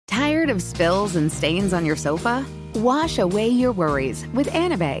of spills and stains on your sofa? Wash away your worries with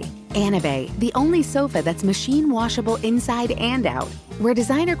Anabay. Anabay, the only sofa that's machine washable inside and out, where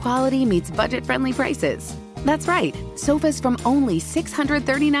designer quality meets budget-friendly prices. That's right, sofas from only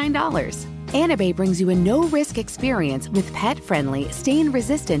 $639. Anabay brings you a no-risk experience with pet-friendly,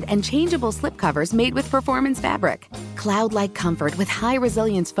 stain-resistant, and changeable slipcovers made with performance fabric, cloud-like comfort with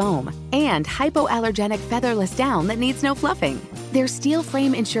high-resilience foam, and hypoallergenic featherless down that needs no fluffing. Their steel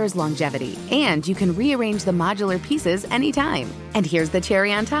frame ensures longevity, and you can rearrange the modular pieces anytime. And here's the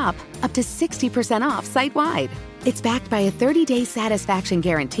cherry on top, up to 60% off site-wide. It's backed by a 30-day satisfaction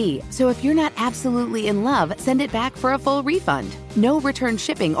guarantee, so if you're not absolutely in love, send it back for a full refund. No return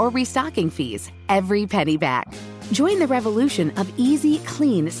shipping or restocking fees. Every penny back. Join the revolution of easy,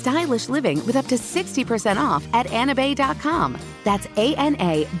 clean, stylish living with up to 60% off at anabay.com. That's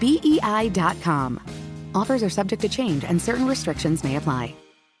ANABEI.com. Offers are subject to change and certain restrictions may apply.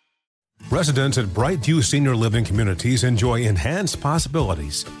 Residents at Brightview Senior Living Communities enjoy enhanced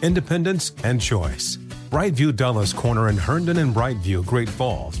possibilities, independence, and choice. Brightview Dulles Corner in Herndon and Brightview, Great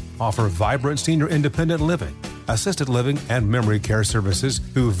Falls, offer vibrant senior independent living, assisted living, and memory care services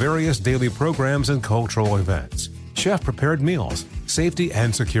through various daily programs and cultural events. Chef-prepared meals, safety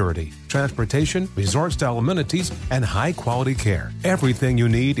and security, transportation, resort-style amenities, and high-quality care. Everything you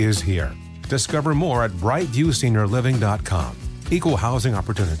need is here. Discover more at brightviewseniorliving.com. Equal housing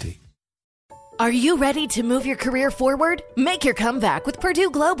opportunity. Are you ready to move your career forward? Make your comeback with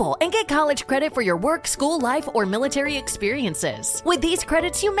Purdue Global and get college credit for your work, school, life, or military experiences. With these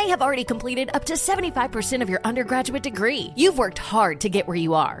credits, you may have already completed up to 75% of your undergraduate degree. You've worked hard to get where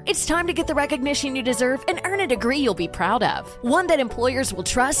you are. It's time to get the recognition you deserve and earn a degree you'll be proud of. One that employers will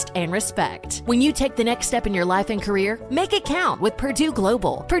trust and respect. When you take the next step in your life and career, make it count with Purdue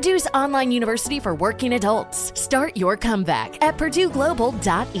Global, Purdue's online university for working adults. Start your comeback at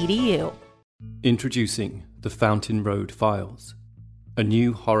purdueglobal.edu. Introducing The Fountain Road Files, a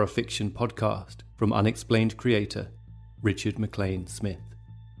new horror fiction podcast from unexplained creator Richard McLean Smith.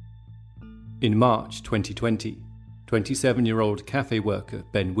 In March 2020, 27-year-old cafe worker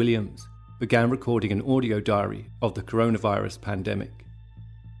Ben Williams began recording an audio diary of the coronavirus pandemic.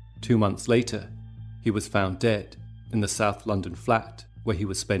 2 months later, he was found dead in the South London flat where he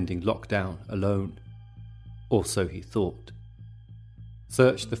was spending lockdown alone. Or so he thought.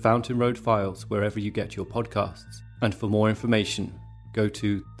 Search The Fountain Road Files wherever you get your podcasts, and for more information, go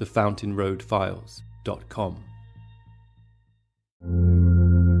to thefountainroadfiles.com.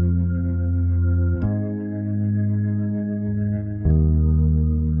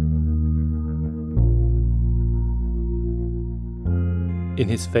 In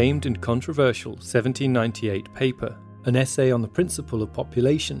his famed and controversial 1798 paper, An Essay on the Principle of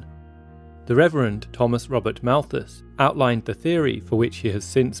Population, the Reverend Thomas Robert Malthus outlined the theory for which he has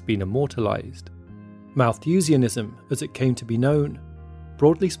since been immortalised. Malthusianism, as it came to be known,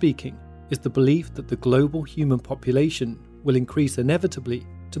 broadly speaking, is the belief that the global human population will increase inevitably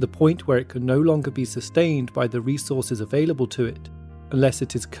to the point where it can no longer be sustained by the resources available to it, unless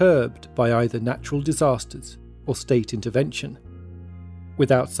it is curbed by either natural disasters or state intervention.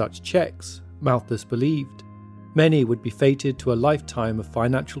 Without such checks, Malthus believed, many would be fated to a lifetime of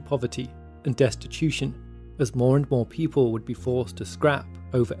financial poverty and destitution, as more and more people would be forced to scrap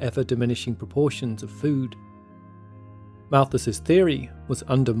over ever-diminishing proportions of food. Malthus's theory was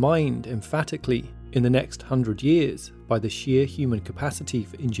undermined emphatically in the next 100 years by the sheer human capacity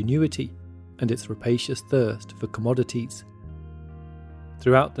for ingenuity and its rapacious thirst for commodities.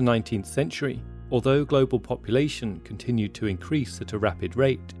 Throughout the 19th century, although global population continued to increase at a rapid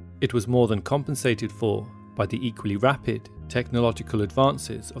rate, it was more than compensated for by the equally rapid technological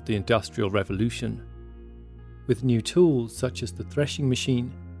advances of the Industrial Revolution. With new tools such as the threshing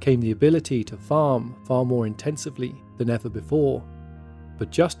machine came the ability to farm far more intensively than ever before, but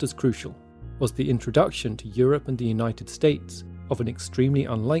just as crucial was the introduction to Europe and the United States of an extremely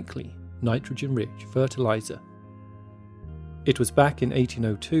unlikely nitrogen-rich fertilizer. It was back in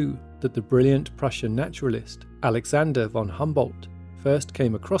 1802 that the brilliant Prussian naturalist Alexander von Humboldt first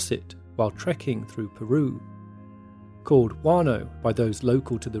came across it while trekking through Peru. Called guano by those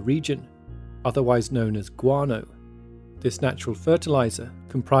local to the region, otherwise known as guano, this natural fertilizer,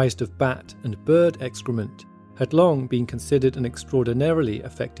 comprised of bat and bird excrement, had long been considered an extraordinarily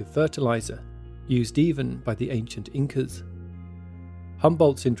effective fertilizer, used even by the ancient Incas.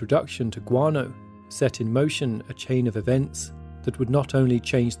 Humboldt's introduction to guano set in motion a chain of events that would not only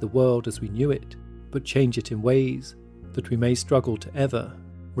change the world as we knew it, but change it in ways that we may struggle to ever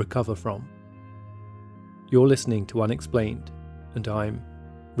recover from. You're listening to Unexplained, and I'm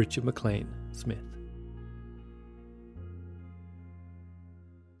Richard McLean Smith.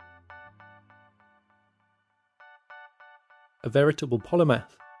 A veritable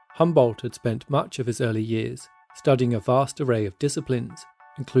polymath, Humboldt had spent much of his early years studying a vast array of disciplines,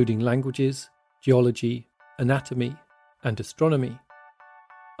 including languages, geology, anatomy, and astronomy.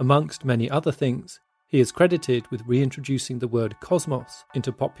 Amongst many other things, he is credited with reintroducing the word cosmos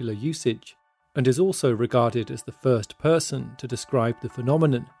into popular usage, and is also regarded as the first person to describe the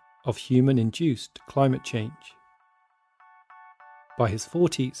phenomenon of human-induced climate change. By his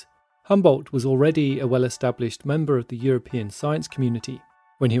 40s, Humboldt was already a well-established member of the European science community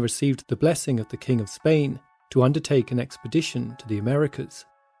when he received the blessing of the King of Spain to undertake an expedition to the Americas.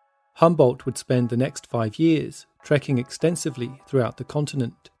 Humboldt would spend the next 5 years trekking extensively throughout the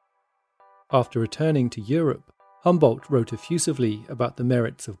continent. After returning to Europe, Humboldt wrote effusively about the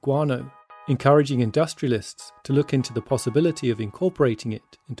merits of guano, encouraging industrialists to look into the possibility of incorporating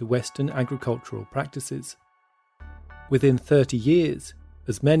it into Western agricultural practices. Within 30 years,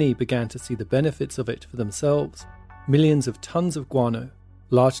 as many began to see the benefits of it for themselves, millions of tons of guano,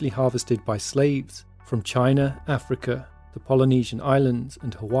 largely harvested by slaves from China, Africa, the Polynesian Islands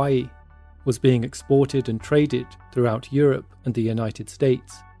and Hawaii, was being exported and traded throughout Europe and the United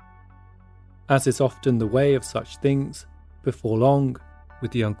States. As is often the way of such things, before long,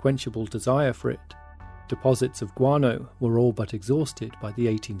 with the unquenchable desire for it, deposits of guano were all but exhausted by the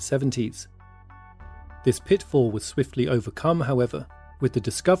 1870s. This pitfall was swiftly overcome, however, with the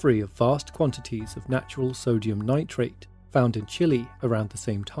discovery of vast quantities of natural sodium nitrate found in Chile around the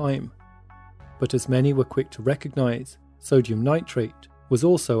same time. But as many were quick to recognise, sodium nitrate was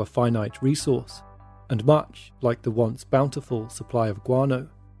also a finite resource, and much like the once bountiful supply of guano,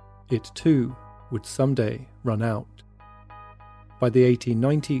 it too would someday run out. By the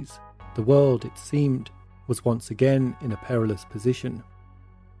 1890s, the world, it seemed, was once again in a perilous position.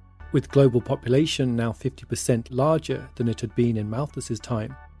 With global population now 50% larger than it had been in Malthus's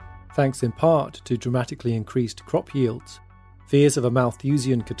time, thanks in part to dramatically increased crop yields, fears of a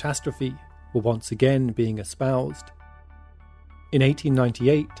Malthusian catastrophe were once again being espoused. In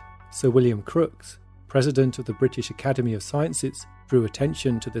 1898, Sir William Crookes, President of the British Academy of Sciences, drew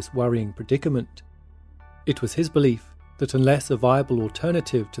attention to this worrying predicament. It was his belief that unless a viable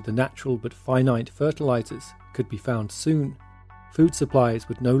alternative to the natural but finite fertilizers could be found soon, food supplies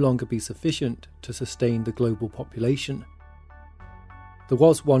would no longer be sufficient to sustain the global population. There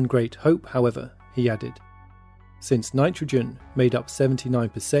was one great hope, however, he added. Since nitrogen made up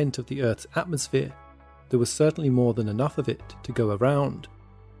 79% of the Earth's atmosphere, there was certainly more than enough of it to go around.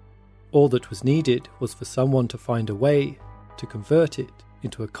 All that was needed was for someone to find a way to convert it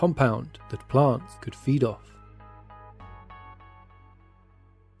into a compound that plants could feed off.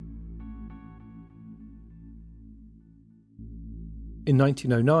 In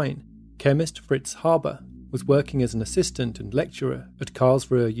 1909, chemist Fritz Haber was working as an assistant and lecturer at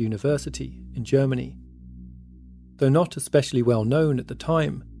Karlsruhe University in Germany. Though not especially well known at the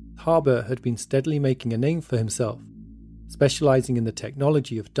time, Haber had been steadily making a name for himself, specializing in the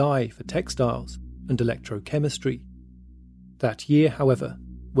technology of dye for textiles and electrochemistry. That year, however,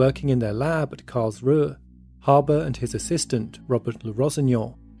 working in their lab at Karlsruhe, Haber and his assistant Robert Le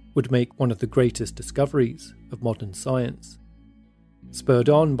Rossignol would make one of the greatest discoveries of modern science. Spurred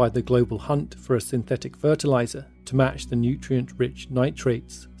on by the global hunt for a synthetic fertilizer to match the nutrient-rich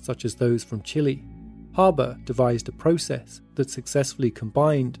nitrates such as those from Chile, Haber devised a process that successfully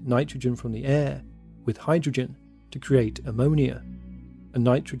combined nitrogen from the air with hydrogen to create ammonia, a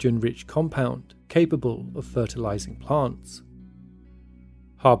nitrogen-rich compound capable of fertilizing plants.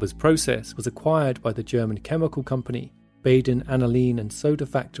 Haber's process was acquired by the German chemical company Baden Aniline and Soda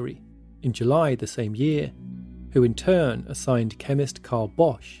Factory in July the same year, who in turn assigned chemist Carl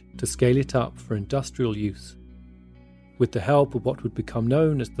Bosch to scale it up for industrial use. With the help of what would become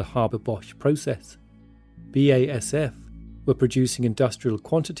known as the Haber-Bosch process, BASF were producing industrial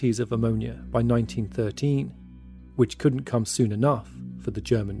quantities of ammonia by 1913, which couldn't come soon enough for the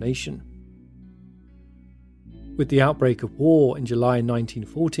German nation. With the outbreak of war in July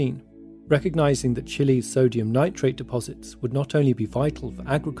 1914, recognizing that Chile's sodium nitrate deposits would not only be vital for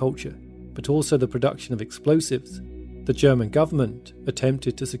agriculture, but also the production of explosives, the German government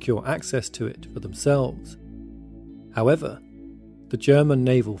attempted to secure access to it for themselves. However, the German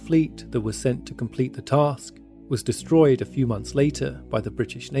naval fleet that was sent to complete the task was destroyed a few months later by the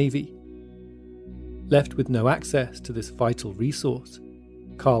British Navy. Left with no access to this vital resource,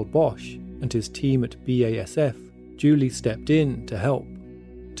 Carl Bosch and his team at BASF duly stepped in to help,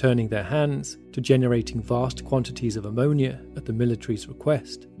 turning their hands to generating vast quantities of ammonia at the military's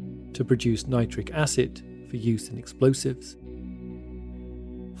request to produce nitric acid for use in explosives.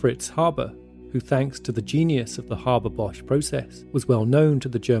 Fritz Haber, who thanks to the genius of the Haber-Bosch process was well known to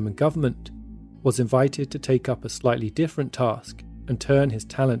the German government, was invited to take up a slightly different task and turn his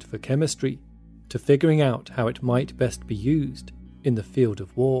talent for chemistry to figuring out how it might best be used in the field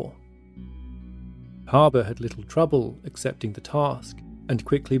of war. Harbour had little trouble accepting the task and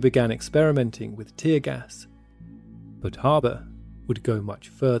quickly began experimenting with tear gas. But Harbour would go much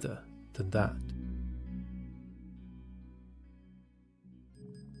further than that.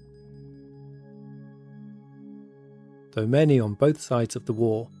 Though many on both sides of the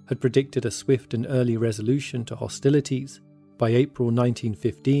war had predicted a swift and early resolution to hostilities, by April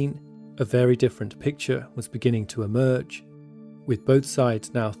 1915, a very different picture was beginning to emerge, with both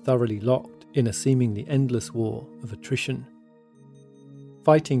sides now thoroughly locked in a seemingly endless war of attrition.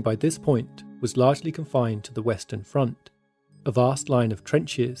 Fighting by this point was largely confined to the Western Front, a vast line of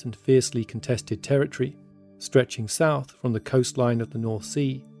trenches and fiercely contested territory, stretching south from the coastline of the North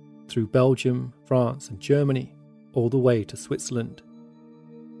Sea, through Belgium, France and Germany, all the way to Switzerland.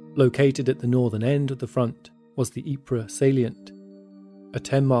 Located at the northern end of the front was the Ypres salient, a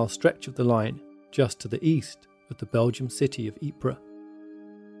 10-mile stretch of the line just to the east of the Belgian city of Ypres.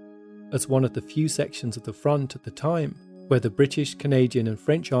 As one of the few sections of the front at the time where the British, Canadian and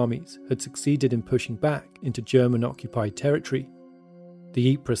French armies had succeeded in pushing back into German-occupied territory,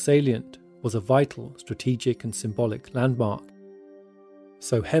 the Ypres salient was a vital strategic and symbolic landmark.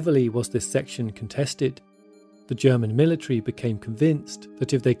 So heavily was this section contested, the German military became convinced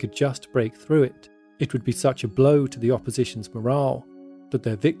that if they could just break through it, it would be such a blow to the opposition's morale that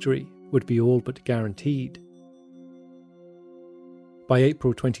their victory would be all but guaranteed. By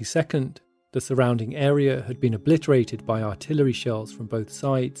April 22nd, the surrounding area had been obliterated by artillery shells from both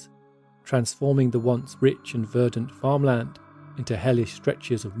sides, transforming the once rich and verdant farmland into hellish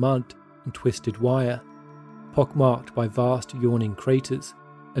stretches of mud and twisted wire, pockmarked by vast yawning craters,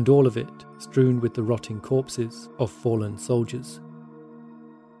 and all of it strewn with the rotting corpses of fallen soldiers.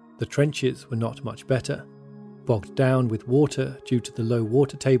 The trenches were not much better. Bogged down with water due to the low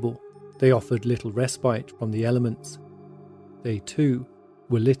water table, they offered little respite from the elements. They too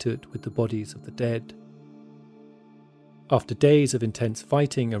were littered with the bodies of the dead. After days of intense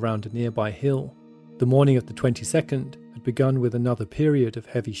fighting around a nearby hill, the morning of the 22nd had begun with another period of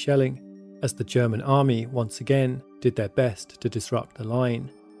heavy shelling, as the German army once again did their best to disrupt the line.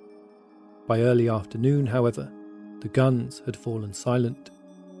 By early afternoon, however, the guns had fallen silent.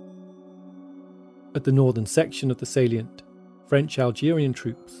 At the northern section of the salient, French Algerian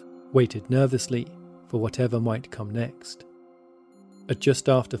troops waited nervously for whatever might come next. At just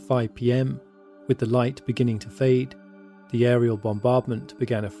after 5 p.m, with the light beginning to fade, the aerial bombardment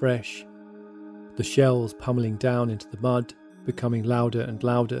began afresh, the shells pummeling down into the mud, becoming louder and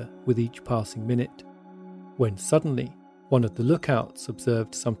louder with each passing minute, when suddenly one of the lookouts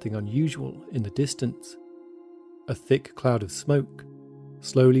observed something unusual in the distance. A thick cloud of smoke,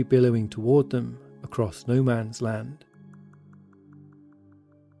 slowly billowing toward them across no man's land.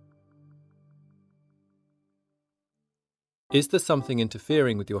 Is there something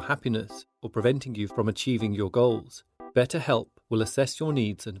interfering with your happiness or preventing you from achieving your goals? BetterHelp will assess your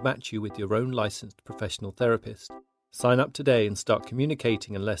needs and match you with your own licensed professional therapist. Sign up today and start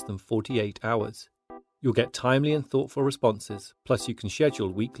communicating in less than 48 hours. You'll get timely and thoughtful responses, plus you can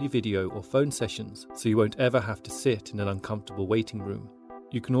schedule weekly video or phone sessions so you won't ever have to sit in an uncomfortable waiting room.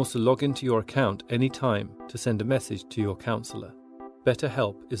 You can also log into your account anytime to send a message to your counsellor.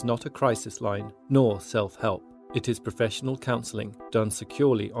 BetterHelp is not a crisis line nor self-help. It is professional counselling done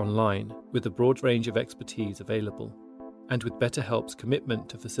securely online with a broad range of expertise available. And with BetterHelp's commitment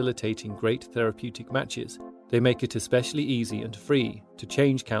to facilitating great therapeutic matches, they make it especially easy and free to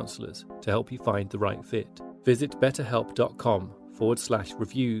change counsellors to help you find the right fit. Visit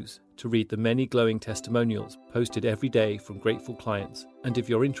betterhelp.com/reviews to read the many glowing testimonials posted every day from grateful clients. And if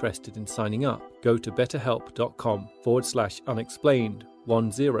you're interested in signing up, go to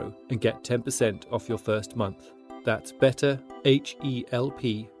betterhelp.com/unexplained10 and get 10% off your first month. That's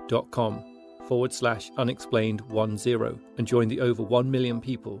betterhelp.com/unexplained10 and join the over 1 million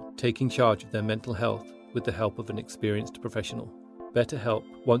people taking charge of their mental health with the help of an experienced professional. BetterHelp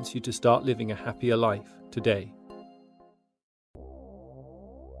wants you to start living a happier life today.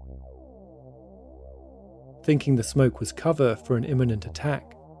 Thinking the smoke was cover for an imminent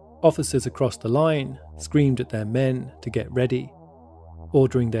attack, officers across the line screamed at their men to get ready,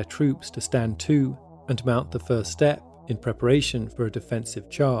 ordering their troops to stand to and mount the first step in preparation for a defensive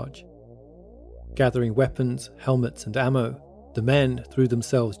charge. Gathering weapons, helmets and ammo, the men threw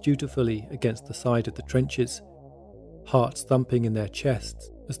themselves dutifully against the side of the trenches, hearts thumping in their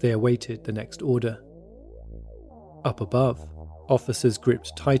chests as they awaited the next order. Up above, officers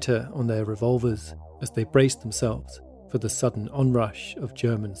gripped tighter on their revolvers as they braced themselves for the sudden onrush of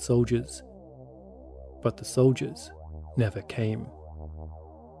German soldiers. but the soldiers never came.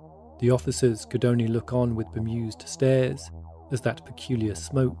 The officers could only look on with bemused stares as that peculiar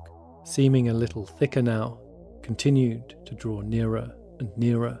smoke, seeming a little thicker now, continued to draw nearer and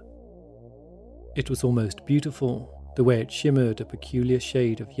nearer. It was almost beautiful, the way it shimmered a peculiar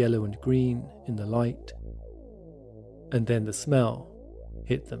shade of yellow and green in the light. And then the smell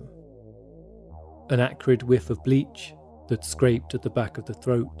hit them. An acrid whiff of bleach that scraped at the back of the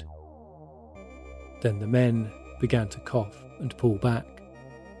throat. Then the men began to cough and pull back,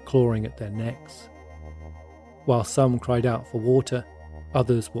 clawing at their necks. While some cried out for water,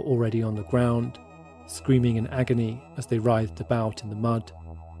 others were already on the ground, screaming in agony as they writhed about in the mud,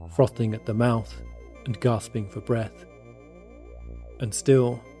 frothing at the mouth and gasping for breath. And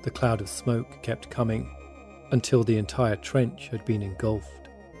still the cloud of smoke kept coming, until the entire trench had been engulfed.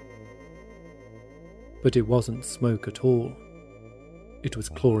 But it wasn't smoke at all. It was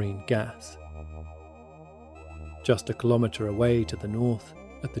chlorine gas. Just a kilometre away to the north,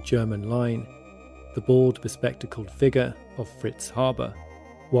 at the German line, the bald, bespectacled figure of Fritz Haber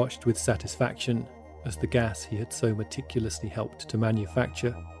watched with satisfaction as the gas he had so meticulously helped to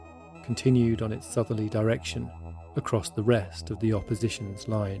manufacture continued on its southerly direction across the rest of the opposition's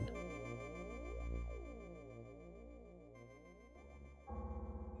line.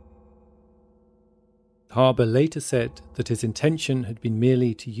 Haber later said that his intention had been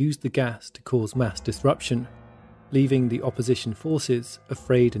merely to use the gas to cause mass disruption, leaving the opposition forces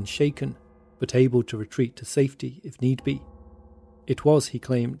afraid and shaken, but able to retreat to safety if need be. It was, he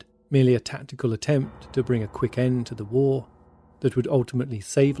claimed, merely a tactical attempt to bring a quick end to the war that would ultimately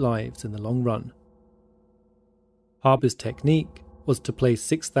save lives in the long run. Haber's technique was to place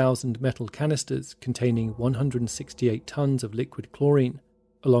 6,000 metal canisters containing 168 tons of liquid chlorine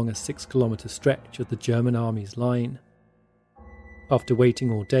along a 6-kilometre stretch of the German army's line. After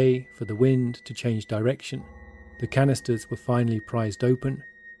waiting all day for the wind to change direction, the canisters were finally prized open,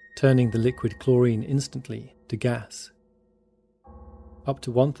 turning the liquid chlorine instantly to gas. Up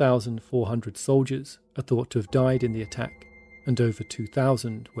to 1,400 soldiers are thought to have died in the attack, and over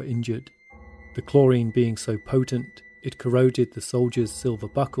 2,000 were injured. The chlorine being so potent, it corroded the soldiers' silver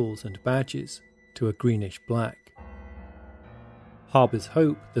buckles and badges to a greenish black. Haber's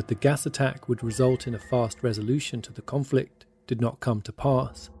hope that the gas attack would result in a fast resolution to the conflict did not come to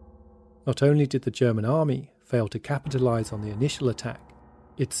pass. Not only did the German army fail to capitalise on the initial attack,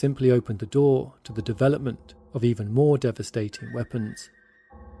 it simply opened the door to the development of even more devastating weapons.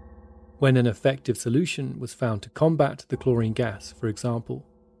 When an effective solution was found to combat the chlorine gas, for example,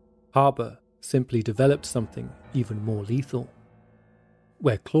 Haber simply developed something even more lethal.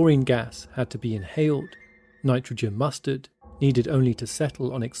 Where chlorine gas had to be inhaled, nitrogen mustard needed only to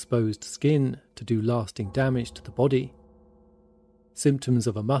settle on exposed skin to do lasting damage to the body. Symptoms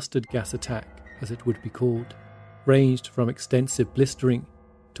of a mustard gas attack, as it would be called, ranged from extensive blistering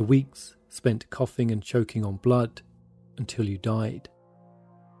to weeks spent coughing and choking on blood until you died.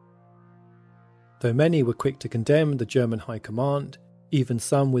 Though many were quick to condemn the German High Command, even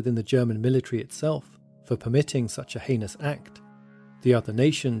some within the German military itself, for permitting such a heinous act, the other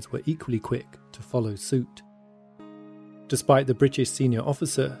nations were equally quick to follow suit. Despite the British senior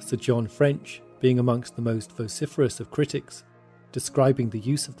officer Sir John French being amongst the most vociferous of critics, describing the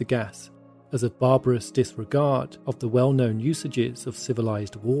use of the gas as a barbarous disregard of the well-known usages of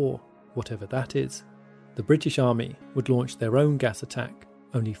civilised war, whatever that is, the British Army would launch their own gas attack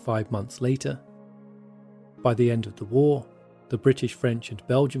only 5 months later. By the end of the war, the British, French and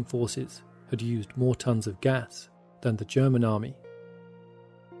Belgian forces had used more tons of gas than the German army.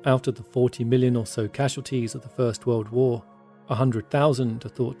 Out of the 40 million or so casualties of the First World War, 100,000 are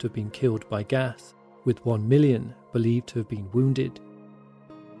thought to have been killed by gas, with 1 million believed to have been wounded.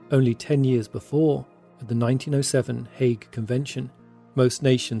 Only 10 years before, at the 1907 Hague Convention, most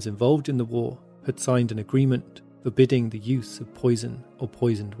nations involved in the war had signed an agreement forbidding the use of poison or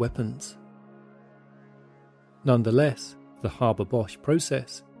poisoned weapons. Nonetheless, the Haber-Bosch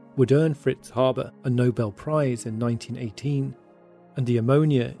process would earn Fritz Haber a Nobel Prize in 1918, and the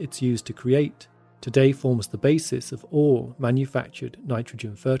ammonia it's used to create today forms the basis of all manufactured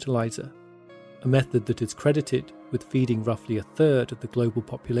nitrogen fertilizer, a method that is credited with feeding roughly a third of the global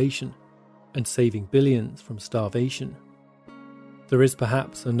population and saving billions from starvation. There is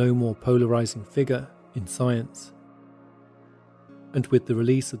perhaps a no more polarizing figure in science. And with the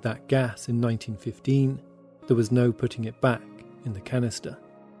release of that gas in 1915, there was no putting it back in the canister.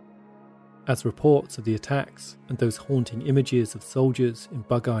 As reports of the attacks and those haunting images of soldiers in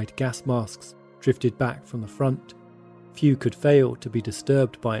bug-eyed gas masks drifted back from the front, few could fail to be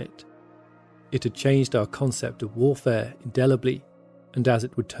disturbed by it. It had changed our concept of warfare indelibly, and as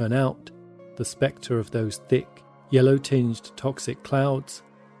it would turn out, the the spectre of those thick, yellow-tinged toxic clouds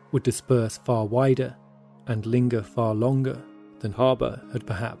would disperse far wider and linger far longer than Harbour had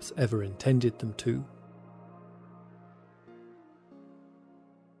perhaps ever intended them to.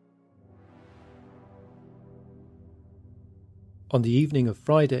 On the evening of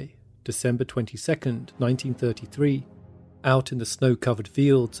Friday, December 22nd, 1933, out in the snow-covered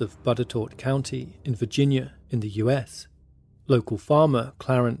fields of Buttertort County in Virginia in the US, local farmer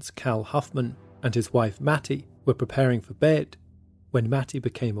Clarence Cal Huffman and his wife Mattie were preparing for bed when Mattie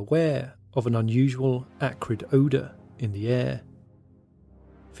became aware of an unusual acrid odour in the air.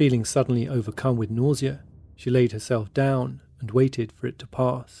 Feeling suddenly overcome with nausea, she laid herself down and waited for it to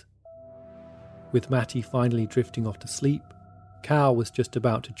pass. With Mattie finally drifting off to sleep, Cal was just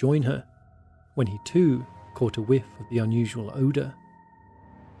about to join her when he too caught a whiff of the unusual odour.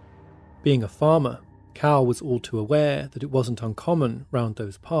 Being a farmer, Cal was all too aware that it wasn't uncommon round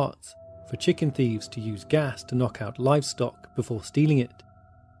those parts for chicken thieves to use gas to knock out livestock before stealing it.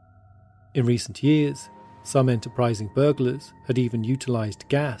 In recent years, some enterprising burglars had even utilised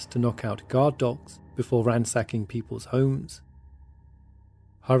gas to knock out guard dogs before ransacking people's homes.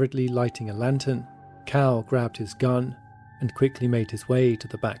 Hurriedly lighting a lantern, Cal grabbed his gun and quickly made his way to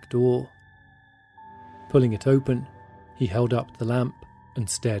the back door. Pulling it open, he held up the lamp and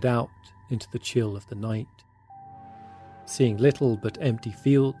stared out into the chill of the night. Seeing little but empty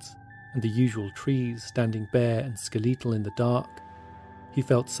fields and the usual trees standing bare and skeletal in the dark, he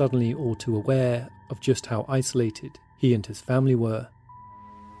felt suddenly all too aware of just how isolated he and his family were.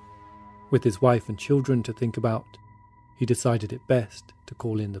 With his wife and children to think about, he decided it best to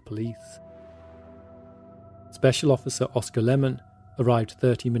call in the police. Special Officer Oscar Lemon arrived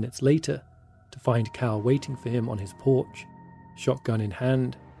 30 minutes later to find Cal waiting for him on his porch, shotgun in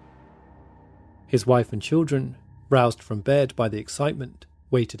hand. His wife and children, roused from bed by the excitement,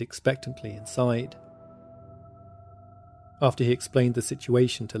 waited expectantly inside. After he explained the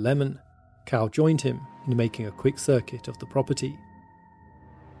situation to Lemon, Cal joined him in making a quick circuit of the property.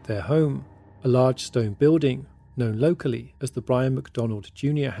 Their home, a large stone building known locally as the Brian MacDonald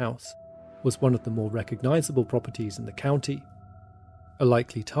Jr. House, was one of the more recognisable properties in the county, a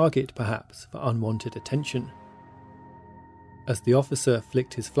likely target perhaps for unwanted attention. As the officer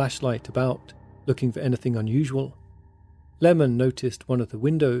flicked his flashlight about, looking for anything unusual, Lemon noticed one of the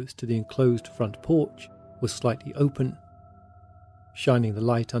windows to the enclosed front porch was slightly open. Shining the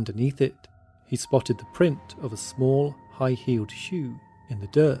light underneath it, he spotted the print of a small, high-heeled shoe in the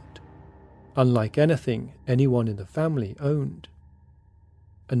dirt, unlike anything anyone in the family owned.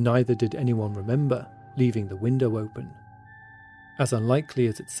 And neither did anyone remember leaving the window open. As unlikely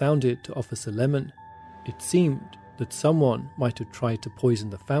as it sounded to Officer Lemon, it seemed that someone might have tried to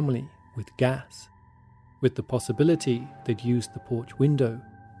poison the family with gas, with the possibility they'd used the porch window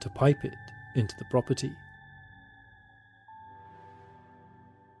to pipe it into the property.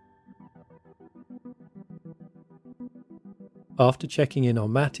 After checking in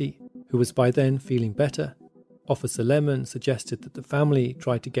on Mattie, who was by then feeling better, Officer Lemon suggested that the family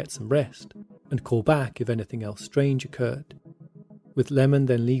try to get some rest and call back if anything else strange occurred. With Lemon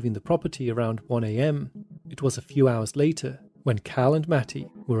then leaving the property around 1 a.m, it was a few hours later when Cal and Mattie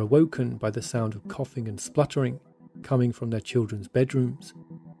were awoken by the sound of coughing and spluttering coming from their children's bedrooms.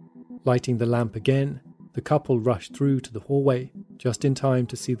 Lighting the lamp again, the couple rushed through to the hallway just in time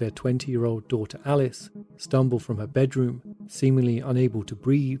to see their 20-year-old daughter Alice stumble from her bedroom, seemingly unable to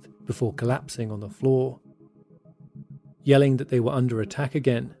breathe before collapsing on the floor. Yelling that they were under attack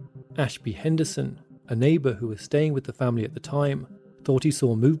again, Ashby Henderson, a neighbour who was staying with the family at the time, thought he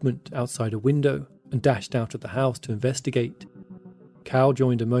saw movement outside a window and dashed out of the house to investigate. Cal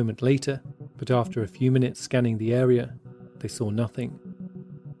joined a moment later, but after a few minutes scanning the area, they saw nothing.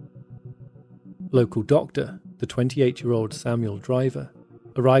 Local doctor, the 28-year-old Samuel Driver,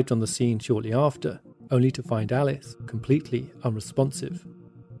 arrived on the scene shortly after, only to find Alice completely unresponsive.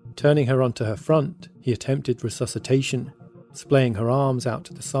 Turning her onto her front, he attempted resuscitation, splaying her arms out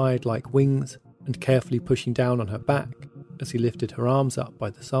to the side like wings and carefully pushing down on her back as he lifted her arms up by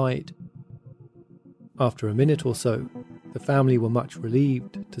the side. After a minute or so, the family were much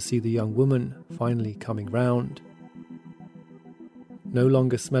relieved to see the young woman finally coming round. No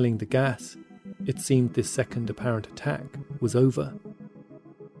longer smelling the gas, it seemed this second apparent attack was over.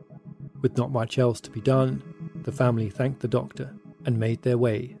 With not much else to be done, the family thanked the doctor and made their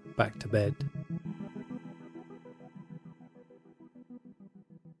way back to bed.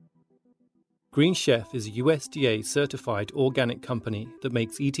 Green Chef is a USDA-certified organic company that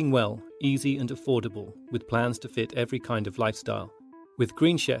makes eating well easy and affordable, with plans to fit every kind of lifestyle. With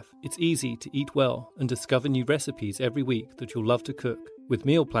Green Chef, it's easy to eat well and discover new recipes every week that you'll love to cook with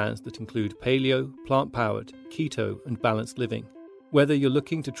meal plans that include paleo, plant-powered, keto, and balanced living. Whether you're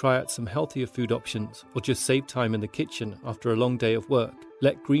looking to try out some healthier food options or just save time in the kitchen after a long day of work,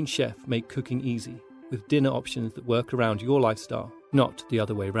 let Green Chef make cooking easy, with dinner options that work around your lifestyle, not the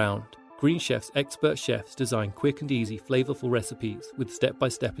other way round. Green Chef's expert chefs design quick and easy flavorful recipes with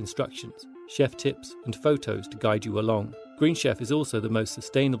step-by-step instructions, chef tips, and photos to guide you along. Green Chef is also the most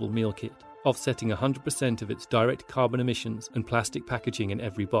sustainable meal kit, offsetting 100% of its direct carbon emissions and plastic packaging in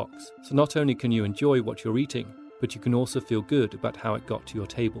every box. So not only can you enjoy what you're eating, but you can also feel good about how it got to your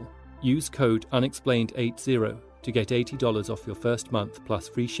table. Use code UNEXPLAINED80 to get $80 off your first month plus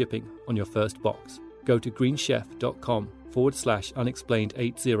free shipping on your first box. Go to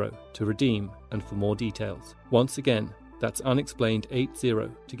greenchef.com/unexplained80 to redeem and for more details. Once again, that's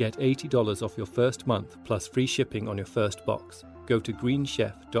unexplained80 to get $80 off your first month plus free shipping on your first box. Go to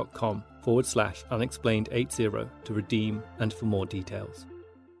greenchef.com/unexplained80 to redeem and for more details.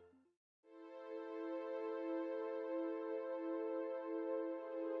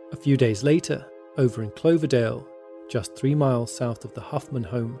 A few days later, over in Cloverdale, just 3 miles south of the Huffman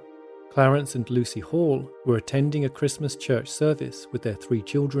home, Clarence and Lucy Hall were attending a Christmas church service with their 3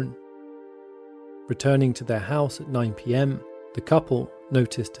 children. Returning to their house at 9 p.m, the couple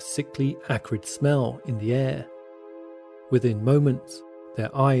noticed a sickly, acrid smell in the air. Within moments,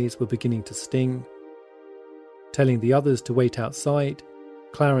 their eyes were beginning to sting. Telling the others to wait outside,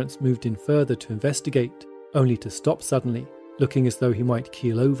 Clarence moved in further to investigate, only to stop suddenly, looking as though he might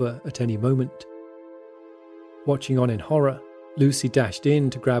keel over at any moment. Watching on in horror, Lucy dashed in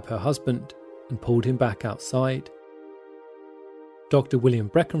to grab her husband and pulled him back outside. Dr. William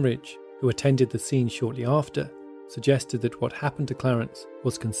Breckenridge, who attended the scene shortly after, suggested that what happened to Clarence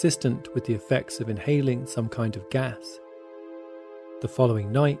was consistent with the effects of inhaling some kind of gas. The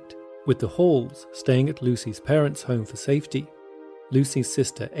following night, with the Halls staying at Lucy's parents' home for safety, Lucy's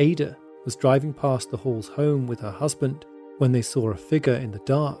sister Ada was driving past the Halls' home with her husband when they saw a figure in the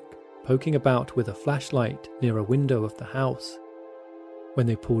dark poking about with a flashlight near a window of the house. When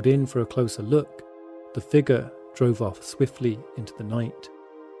they pulled in for a closer look, the figure drove off swiftly into the night.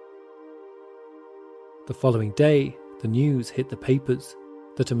 The following day, the news hit the papers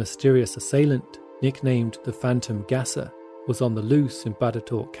that a mysterious assailant, nicknamed the Phantom Gasser, was on the loose in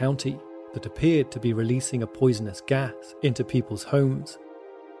Badatork County that appeared to be releasing a poisonous gas into people's homes.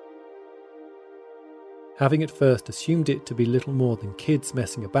 Having at first assumed it to be little more than kids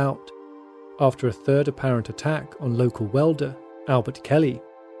messing about, after a third apparent attack on local welder, Albert Kelly,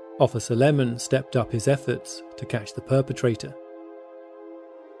 Officer Lemon stepped up his efforts to catch the perpetrator.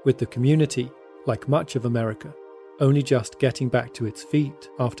 With the community, like much of America, only just getting back to its feet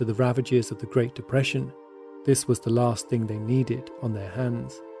after the ravages of the Great Depression, this was the last thing they needed on their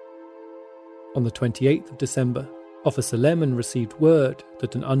hands. On the 28th of December, Officer Lemon received word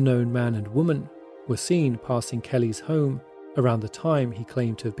that an unknown man and woman were seen passing Kelly's home around the time he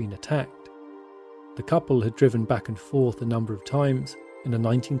claimed to have been attacked. The couple had driven back and forth a number of times in a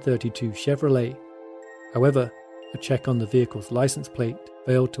 1932 Chevrolet. However, a check on the vehicle's license plate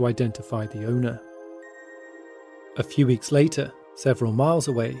failed to identify the owner. A few weeks later, several miles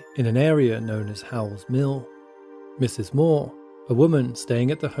away in an area known as Howell's Mill, Mrs. Moore, a woman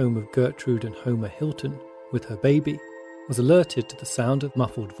staying at the home of Gertrude and Homer Hilton with her baby, was alerted to the sound of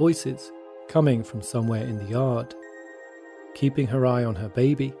muffled voices coming from somewhere in the yard. Keeping her eye on her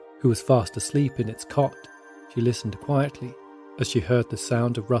baby, who was fast asleep in its cot, she listened quietly as she heard the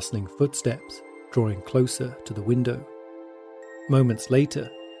sound of rustling footsteps drawing closer to the window. Moments later,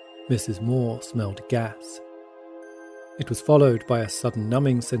 Mrs. Moore smelled gas. It was followed by a sudden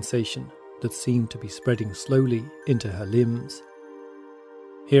numbing sensation that seemed to be spreading slowly into her limbs.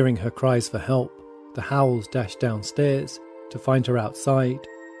 Hearing her cries for help, the Howells dashed downstairs to find her outside,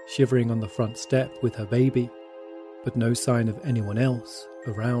 shivering on the front step with her baby, but no sign of anyone else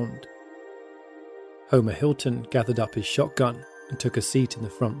around. Homer Hilton gathered up his shotgun and took a seat in the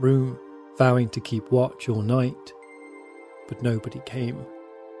front room, vowing to keep watch all night, but nobody came.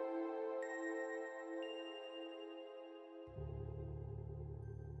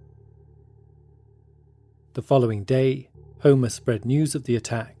 The following day, Homer spread news of the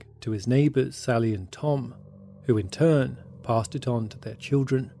attack to his neighbours Sally and Tom, who in turn passed it on to their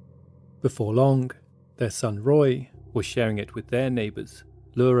children. Before long, their son Roy was sharing it with their neighbours,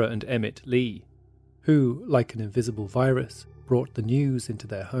 Laura and Emmett Lee, who, like an invisible virus, brought the news into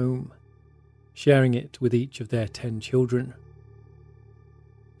their home, sharing it with each of their 10 children.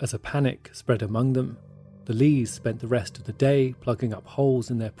 As a panic spread among them, the Lees spent the rest of the day plugging up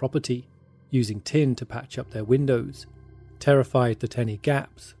holes in their property, using tin to patch up their windows, terrified that any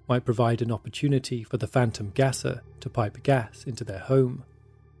gaps might provide an opportunity for the phantom gasser to pipe gas into their home.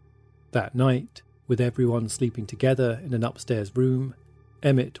 That night, with everyone sleeping together in an upstairs room,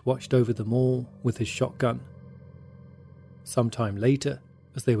 Emmett watched over them all with his shotgun. Sometime later,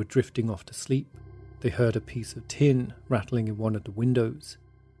 as they were drifting off to sleep, they heard a piece of tin rattling in one of the windows.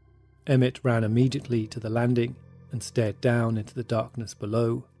 Emmett ran immediately to the landing and stared down into the darkness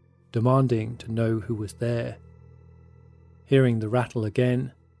below, demanding to know who was there. Hearing the rattle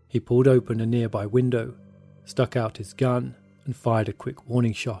again, he pulled open a nearby window, stuck out his gun, and fired a quick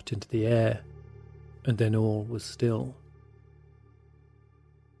warning shot into the air. And then all was still.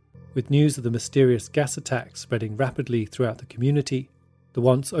 With news of the mysterious gas attack spreading rapidly throughout the community, the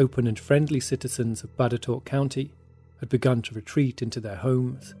once open and friendly citizens of Badatork County had begun to retreat into their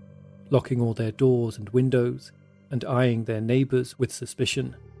homes, locking all their doors and windows and eyeing their neighbours with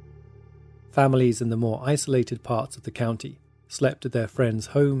suspicion. Families in the more isolated parts of the county slept at their friends'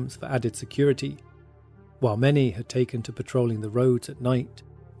 homes for added security, while many had taken to patrolling the roads at night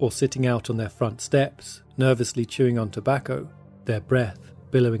or sitting out on their front steps, nervously chewing on tobacco, their breath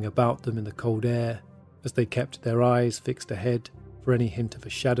billowing about them in the cold air as they kept their eyes fixed ahead for any hint of a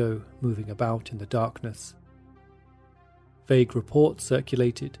shadow moving about in the darkness. Vague reports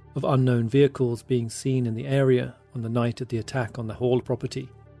circulated of unknown vehicles being seen in the area on the night of the attack on the Hall property,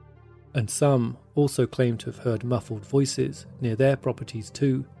 and some also claimed to have heard muffled voices near their properties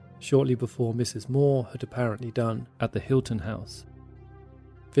too, shortly before Mrs. Moore had apparently done at the Hilton House.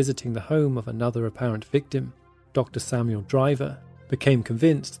 Visiting the home of another apparent victim, Dr. Samuel Driver became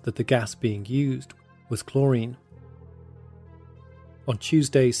convinced that the gas being used was chlorine. On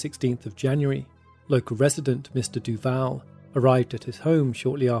Tuesday, 16th of January, local resident Mr. Duval arrived at his home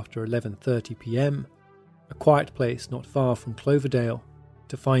shortly after 11:30 p.m, a quiet place not far from Cloverdale,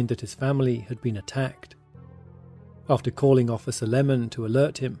 to find that his family had been attacked. After calling Officer Lemon to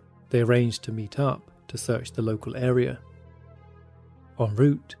alert him, they arranged to meet up to search the local area. En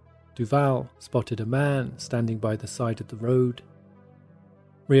route, Duval spotted a man standing by the side of the road.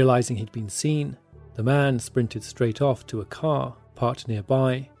 Realizing he'd been seen, the man sprinted straight off to a car parked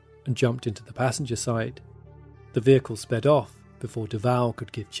nearby and jumped into the passenger side. The vehicle sped off before Duval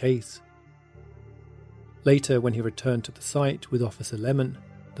could give chase. Later, when he returned to the site with Officer Lemon,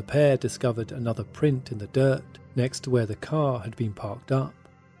 the pair discovered another print in the dirt next to where the car had been parked up.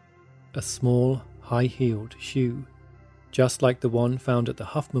 A small, high-heeled shoe, just like the one found at the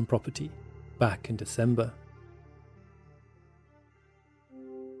Huffman property back in December.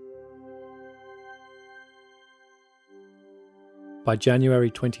 By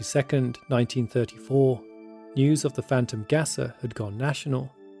January 22nd, 1934, news of the phantom gasser had gone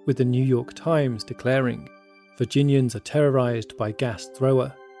national, with the New York Times declaring, "Virginians are terrorized by gas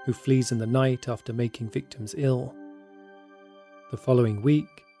thrower who flees in the night after making victims ill." The following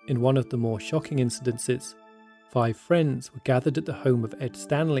week, in one of the more shocking incidences, 5 friends were gathered at the home of Ed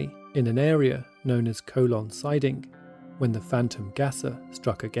Stanley in an area known as Colon Siding when the phantom gasser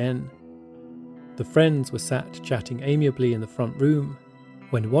struck again. The friends were sat chatting amiably in the front room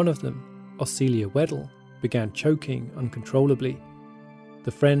when one of them, Ocelia Weddle, began choking uncontrollably.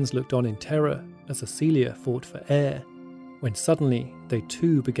 The friends looked on in terror as Ocelia fought for air, when suddenly they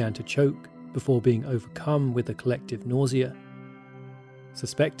too began to choke before being overcome with a collective nausea.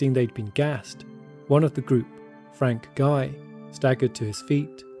 Suspecting they'd been gassed, one of the group, Frank Guy, staggered to his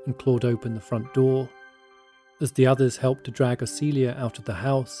feet and clawed open the front door. As the others helped to drag Ocelia out of the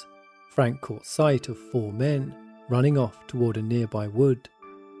house, Frank caught sight of 4 men running off toward a nearby wood.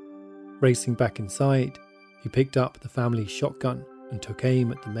 Racing back inside, he picked up the family's shotgun and took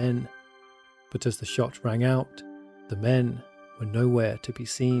aim at the men. But as the shot rang out, the men were nowhere to be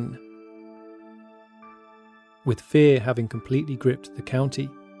seen. With fear having completely gripped the county,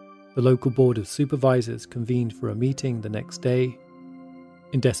 the local board of supervisors convened for a meeting the next day.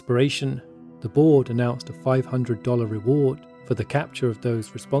 In desperation, the board announced a $500 reward for the capture of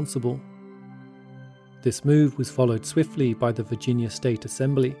those responsible. This move was followed swiftly by the Virginia State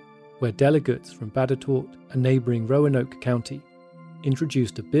Assembly, where delegates from Badatork and neighbouring Roanoke County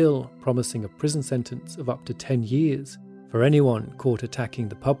introduced a bill promising a prison sentence of up to 10 years for anyone caught attacking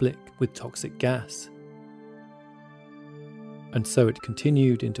the public with toxic gas. And so it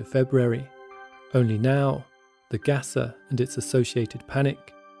continued into February, only now the gasser and its associated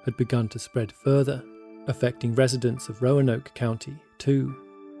panic had begun to spread further, affecting residents of Roanoke County too.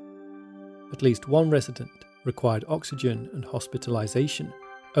 At least one resident required oxygen and hospitalization,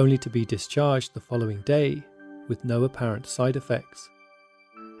 only to be discharged the following day with no apparent side effects.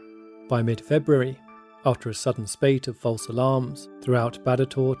 By mid-February, after a sudden spate of false alarms throughout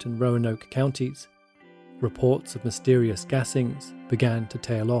Badatork and Roanoke counties, reports of mysterious gassings began to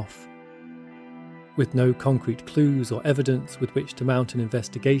tail off. With no concrete clues or evidence with which to mount an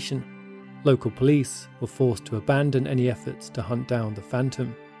investigation, local police were forced to abandon any efforts to hunt down the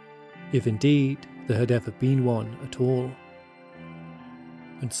phantom, if indeed there had ever been one at all.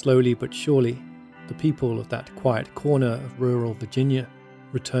 And slowly but surely, the people of that quiet corner of rural Virginia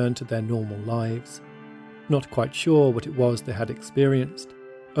returned to their normal lives, not quite sure what it was they had experienced,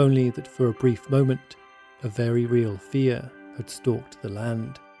 only that for a brief moment, a very real fear had stalked the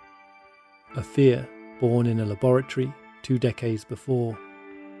land. A fear born in a laboratory 2 decades before,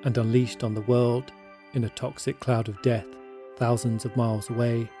 and unleashed on the world in a toxic cloud of death thousands of miles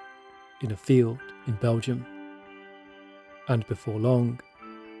away, in a field in Belgium. And before long,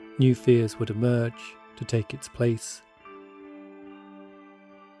 new fears would emerge to take its place.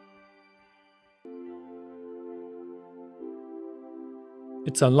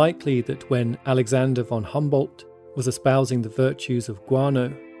 It's unlikely that when Alexander von Humboldt was espousing the virtues of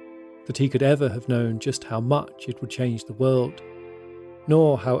guano, that he could ever have known just how much it would change the world,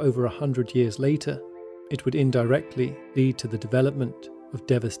 nor how over 100 years later it would indirectly lead to the development of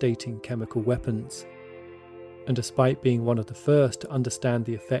devastating chemical weapons. And despite being one of the first to understand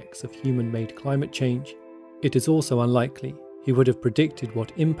the effects of human-made climate change, it is also unlikely he would have predicted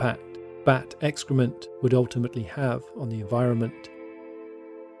what impact bat excrement would ultimately have on the environment.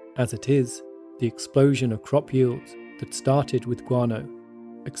 As it is, the explosion of crop yields that started with guano,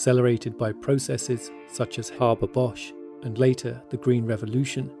 accelerated by processes such as Haber-Bosch and later the Green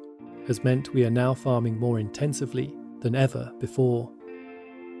Revolution, has meant we are now farming more intensively than ever before.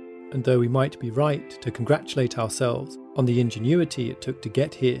 And though we might be right to congratulate ourselves on the ingenuity it took to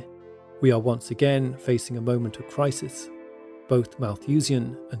get here, we are once again facing a moment of crisis, both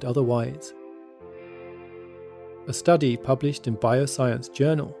Malthusian and otherwise. A study published in Bioscience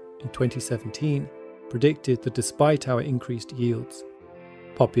Journal in 2017 predicted that despite our increased yields,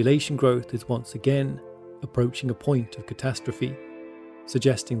 population growth is once again approaching a point of catastrophe,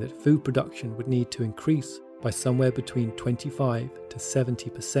 suggesting that food production would need to increase by somewhere between 25 to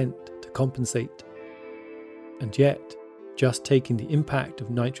 70% to compensate. And yet, just taking the impact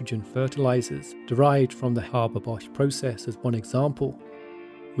of nitrogen fertilizers derived from the Haber-Bosch process as one example,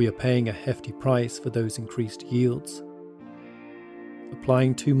 we are paying a hefty price for those increased yields.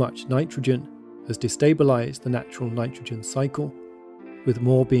 Applying too much nitrogen has destabilized the natural nitrogen cycle, with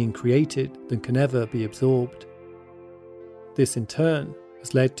more being created than can ever be absorbed. This in turn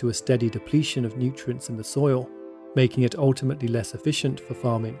has led to a steady depletion of nutrients in the soil, making it ultimately less efficient for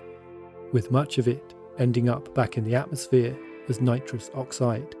farming, with much of it ending up back in the atmosphere as nitrous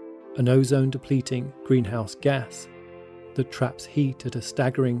oxide, an ozone-depleting greenhouse gas that traps heat at a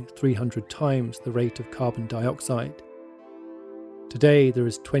staggering 300 times the rate of carbon dioxide. Today there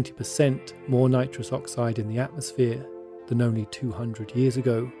is 20% more nitrous oxide in the atmosphere than only 200 years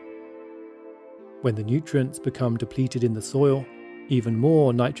ago. When the nutrients become depleted in the soil, even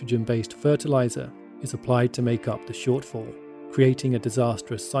more nitrogen-based fertilizer is applied to make up the shortfall, creating a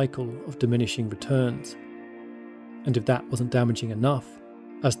disastrous cycle of diminishing returns. And if that wasn't damaging enough,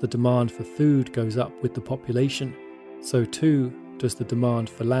 as the demand for food goes up with the population, so too does the demand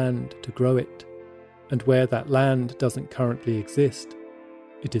for land to grow it. And where that land doesn't currently exist,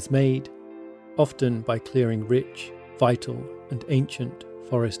 it is made, often by clearing rich, vital and ancient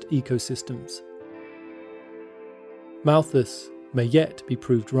forest ecosystems. Malthus may yet be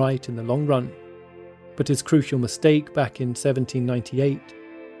proved right in the long run, but his crucial mistake back in 1798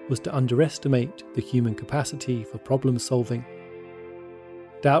 was to underestimate the human capacity for problem solving.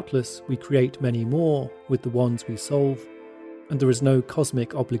 Doubtless we create many more with the ones we solve, and there is no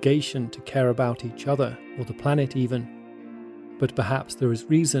cosmic obligation to care about each other or the planet even, but perhaps there is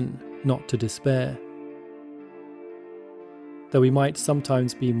reason not to despair. Though we might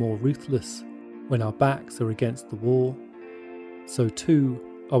sometimes be more ruthless when our backs are against the wall, so too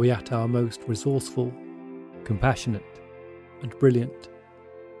are we at our most resourceful, compassionate, and brilliant.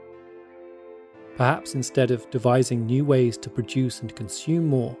 Perhaps instead of devising new ways to produce and consume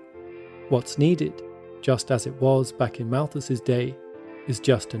more, what's needed, just as it was back in Malthus's day, is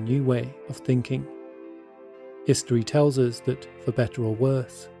just a new way of thinking. History tells us that, for better or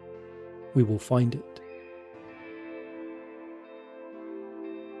worse, we will find it.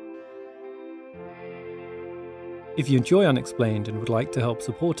 If you enjoy Unexplained and would like to help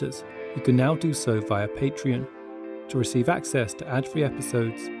support us, you can now do so via Patreon. To receive access to ad-free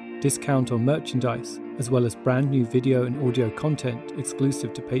episodes, discount on merchandise, as well as brand new video and audio content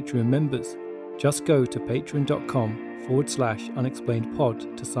exclusive to Patreon members, just go to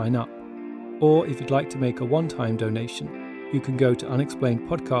patreon.com/unexplainedpod to sign up. Or if you'd like to make a one-time donation, you can go to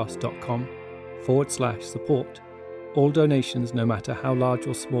unexplainedpodcast.com unexplainedpod.com/support. All donations, no matter how large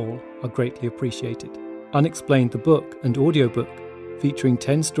or small, are greatly appreciated. Unexplained the book and audiobook, featuring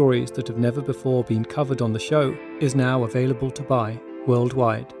 10 stories that have never before been covered on the show, is now available to buy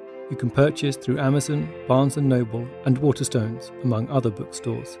worldwide. You can purchase through Amazon, Barnes & Noble, and Waterstones, among other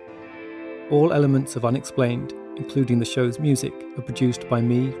bookstores. All elements of Unexplained, including the show's music, are produced by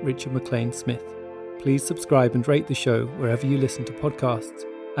me, Richard McLean Smith. Please subscribe and rate the show wherever you listen to podcasts,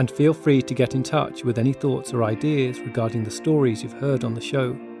 and feel free to get in touch with any thoughts or ideas regarding the stories you've heard on the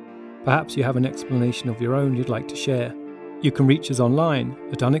show. Perhaps you have an explanation of your own you'd like to share. You can reach us online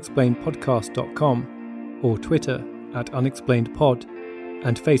at unexplainedpodcast.com or Twitter at unexplainedpod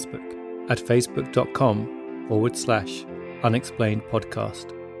and Facebook at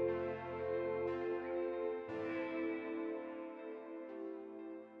facebook.com/unexplainedpodcast.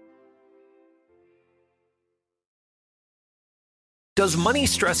 Does money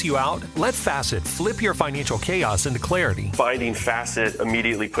stress you out? Let Facet flip your financial chaos into clarity. Finding Facet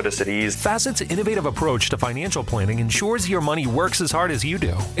immediately put us at ease. Facet's innovative approach to financial planning ensures your money works as hard as you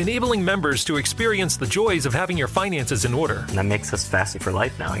do, enabling members to experience the joys of having your finances in order. And that makes us Facet for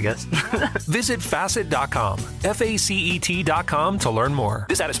life now, I guess. Visit Facet.com, FACET.com to learn more.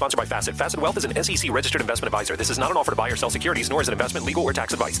 This ad is sponsored by Facet. Facet Wealth is an SEC registered investment advisor. This is not an offer to buy or sell securities, nor is it investment, legal, or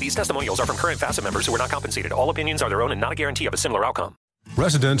tax advice. These testimonials are from current Facet members who are not compensated. All opinions are their own and not a guarantee of a similar outcome.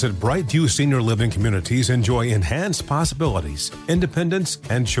 Residents at Brightview Senior Living Communities enjoy enhanced possibilities, independence,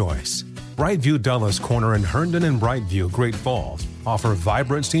 and choice. Brightview Dulles Corner in Herndon and Brightview, Great Falls, offer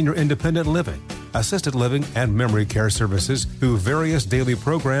vibrant senior independent living, assisted living, and memory care services through various daily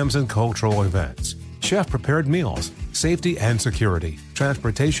programs and cultural events. Chef-prepared meals, safety and security,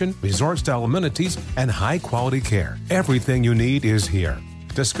 transportation, resort-style amenities, and high-quality care. Everything you need is here.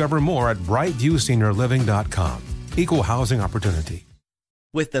 Discover more at brightviewseniorliving.com. Equal housing opportunity.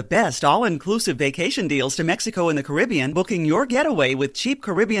 With the best all-inclusive vacation deals to Mexico and the Caribbean, booking your getaway with Cheap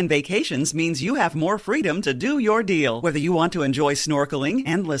Caribbean Vacations means you have more freedom to do your deal. Whether you want to enjoy snorkeling,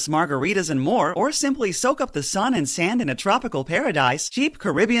 endless margaritas, and more, or simply soak up the sun and sand in a tropical paradise, Cheap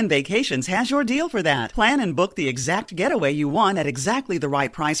Caribbean Vacations has your deal for that. Plan and book the exact getaway you want at exactly the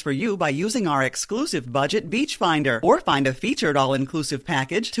right price for you by using our exclusive budget Beach Finder, or find a featured all-inclusive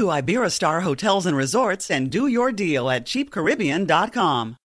package to Iberostar Hotels and Resorts and do your deal at cheapcaribbean.com.